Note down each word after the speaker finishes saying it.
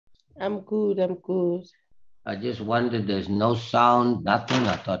I'm good, I'm good. I just wondered, there's no sound, nothing.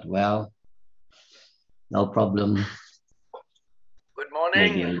 I thought, well, no problem. Good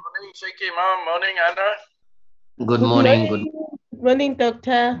morning. Maybe. Good morning, Shaky Mom. Morning, Anna. Good morning. Good. Good morning,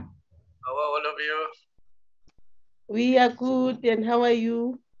 doctor. How are all of you? We are good, and how are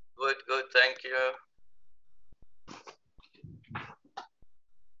you? Good, good. Thank you.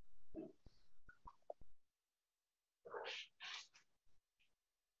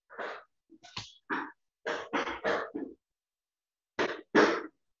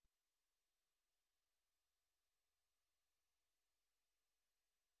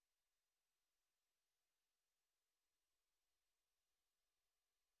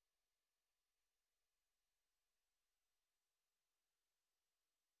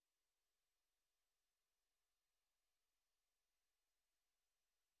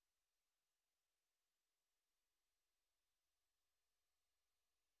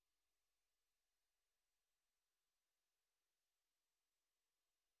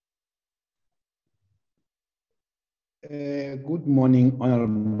 Good morning,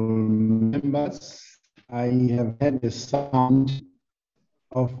 honorable members. I have heard the sound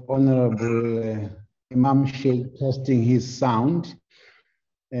of Honorable Imam Sheikh testing his sound,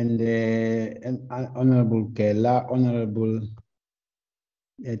 and Honorable Gela, Honorable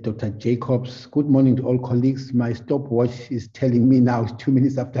Dr. Jacobs. Good morning to all colleagues. My stopwatch is telling me now it's 2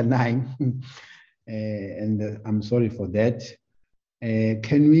 minutes after 9, and I'm sorry for that.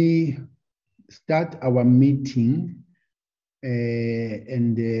 Can we start our meeting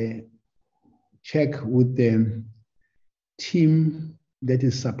and check with the team that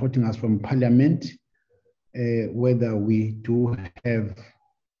is supporting us from Parliament whether we do have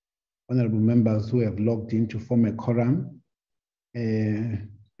honorable members who have logged in to form a quorum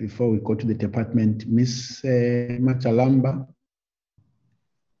before we go to the department. Ms. Machalamba.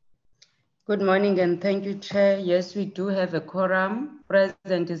 Good morning and thank you, Chair. Yes, we do have a quorum.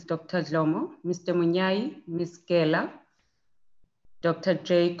 Present is Dr. Dlomo, Mr. Munyai, Ms. Gela, Dr.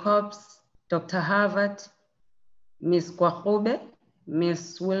 Jacobs, Dr. Harvard, Ms. Kwahube,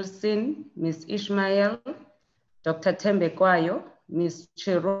 Ms. Wilson, Ms. Ishmael, Dr. Tembe Kwayo, Ms.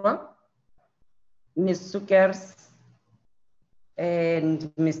 Chirwa, Ms. Sukers,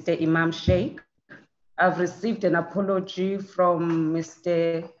 and Mr. Imam Sheikh. I've received an apology from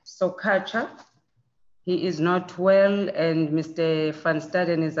Mr. Sokacha. He is not well, and Mr. Van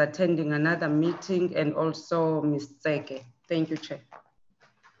Staden is attending another meeting, and also Ms. Tseke. Thank you, Chair.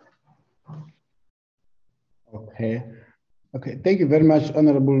 Okay. Thank you very much,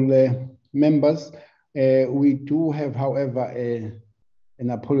 honorable members. We do have, however, an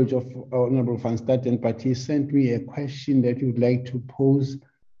apology of Honorable Van Staden, but he sent me a question that he would like to pose,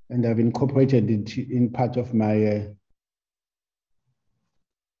 and I've incorporated it in part of my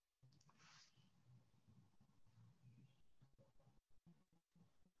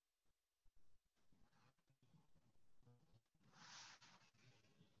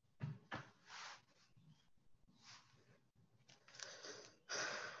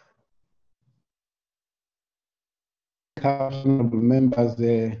honorable members,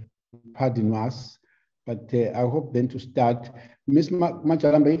 pardon us, but I hope then to start. Ms.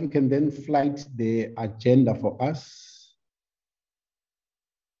 Machalamba, if you can then flight the agenda for us.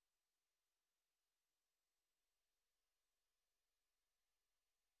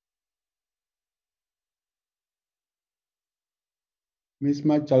 Ms.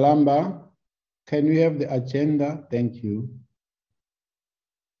 Machalamba, can we have the agenda? Thank you.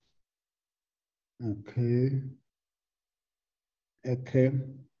 Okay.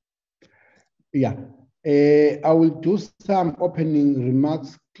 Yeah. I will do some opening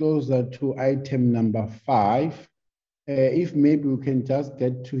remarks closer to item number 5. If maybe we can just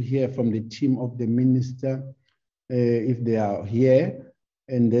get to hear from the team of the minister, if they are here,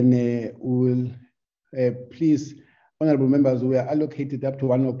 and then we will, please, honorable members, we are allocated up to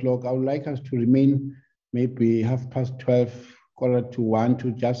 1 o'clock. I would like us to remain maybe 12:30, 1:45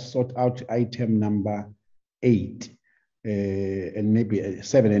 to just sort out item number 8. And maybe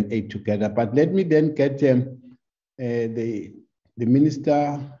 7 and 8 together. But let me then get the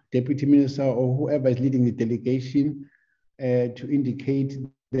minister, deputy minister, or whoever is leading the delegation to indicate.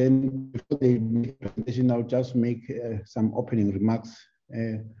 Then before they make the presentation, I'll just make some opening remarks.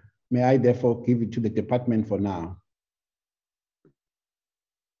 May I therefore give it to the department for now?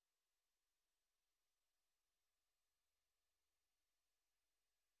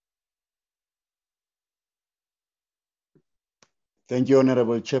 Thank you,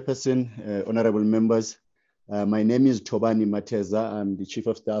 Honorable Chairperson, honorable members. My name is Tobani Mateza. I'm the Chief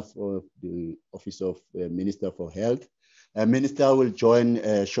of Staff of the Office of Minister for Health. Minister will join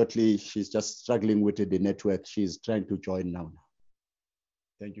shortly. She's just struggling with the network. She's trying to join now.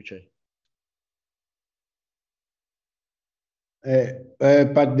 Thank you, Chair.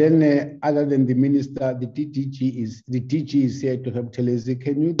 But then, other than the minister, the DG is here, Dr. Buthelezi.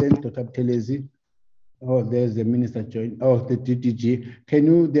 Can you then, Dr. Buthelezi? Oh, there's the minister joined. Oh, the DG. Can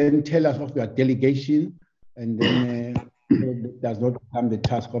you then tell us of your delegation, and then it does not become the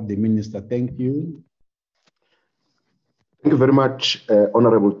task of the minister? Thank you. Thank you very much,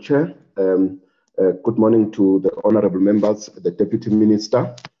 Honorable Chair. Good morning to the honorable members, the Deputy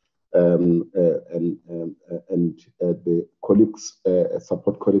Minister, and the colleagues,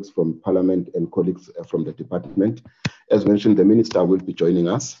 support colleagues from Parliament and colleagues from the department. As mentioned, the Minister will be joining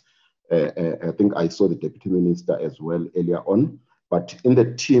us. I think I saw the Deputy Minister as well earlier on. But in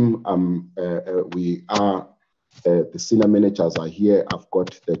the team, we are, the senior managers are here. I've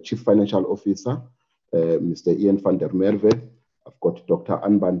got the Chief Financial Officer, Mr. Ian van der Merwe. I've got Dr.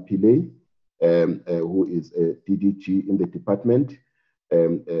 Anban Pillay, who is a DDG in the department.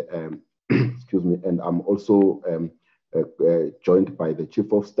 Excuse me, and I'm also joined by the Chief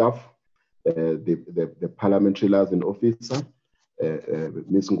of Staff, the Parliamentary Liaison Officer,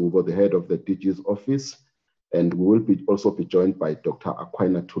 Ms. Ngubo, the head of the DG's office, and we will also be joined by Dr.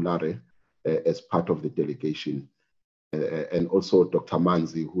 Aquina Tulare as part of the delegation, and also Dr.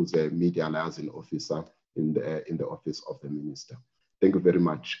 Manzi, who's a Media Liaison Officer in the office of the Minister. Thank you very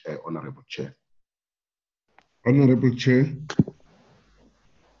much, Honorable Chair. Honorable Chair.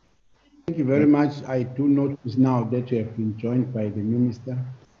 Thank you very much. I do notice now that you have been joined by the Minister.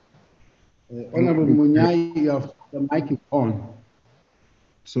 Honorable Munyai, you have the mic is on.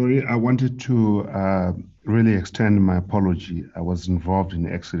 Sorry, I wanted to really extend my apology. I was involved in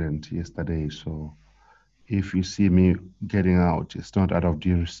an accident yesterday, so if you see me getting out, it's not out of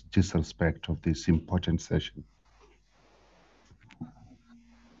disrespect of this important session.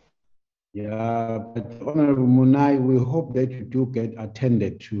 Yeah, but Honorable Munai, we hope that you do get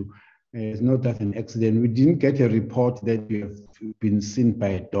attended to. It's not that an accident. We didn't get a report that you have been seen by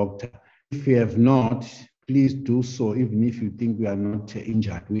a doctor. If you have not, please do so, even if you think we are not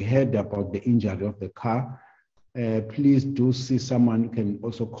injured. We heard about the injury of the car. Please do see someone who can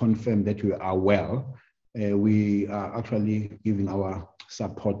also confirm that you are well. We are actually giving our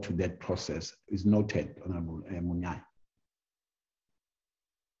support to that process. It's noted, Honorable Munyai.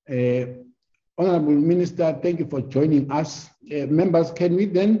 Honorable Minister, thank you for joining us. Members, can we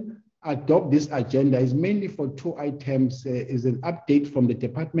then adopt this agenda? It's mainly for two items. Is an update from the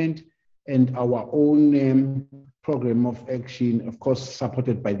department and our own program of action, of course,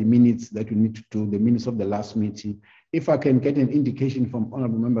 supported by the minutes that we need to do, the minutes of the last meeting. If I can get an indication from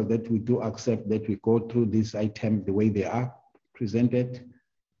honorable members that we do accept that we go through this item the way they are presented.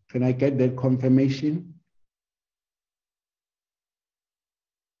 Can I get that confirmation?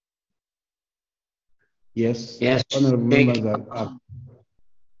 Yes. Yes. Honorable members are.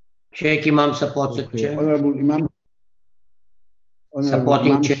 Sheikh Imam supports it, Chair. Honorable Imam. Honorable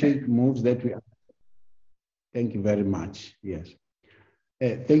Supporting Imam Chair. Sheikh moves that we. Thank you very much. Yes.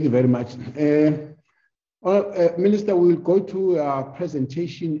 Thank you very much. Minister, we will go to our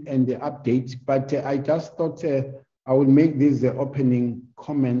presentation and the update, but I just thought I will make these opening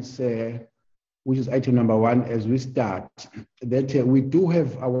comments, which is item number 1 as we start, that we do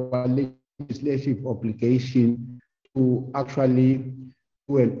have our legislative obligation to actually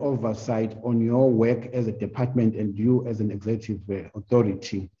do an oversight on your work as a department and you as an executive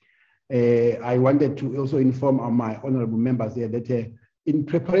authority. I wanted to also inform my honorable members here that in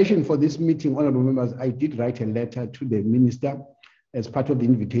preparation for this meeting, honorable members, I did write a letter to the minister as part of the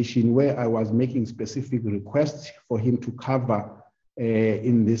invitation where I was making specific requests for him to cover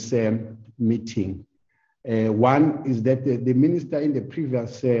in this meeting. One is that the minister in the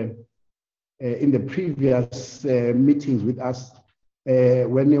previous meetings with us,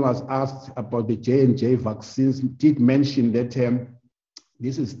 when he was asked about the J&J vaccines, did mention that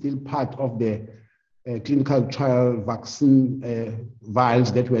this is still part of the clinical trial vaccine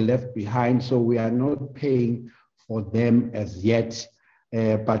vials that were left behind. So we are not paying for them as yet.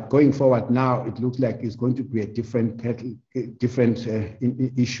 But going forward now, it looks like it's going to be a different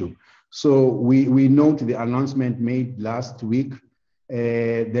issue. So we note the announcement made last week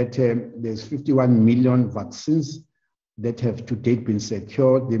that there's 51 million vaccines that have to date been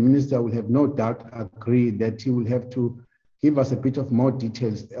secured. The minister will have no doubt agreed that he will have to give us a bit of more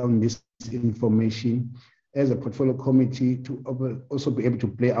details on this information as a portfolio committee to also be able to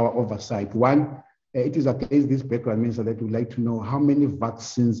play our oversight. One, it is against this background, Minister, that we'd like to know how many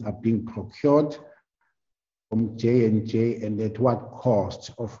vaccines are being procured from J&J and at what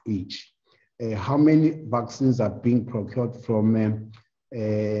cost of each. how many vaccines are being procured from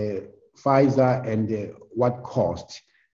Pfizer and what cost.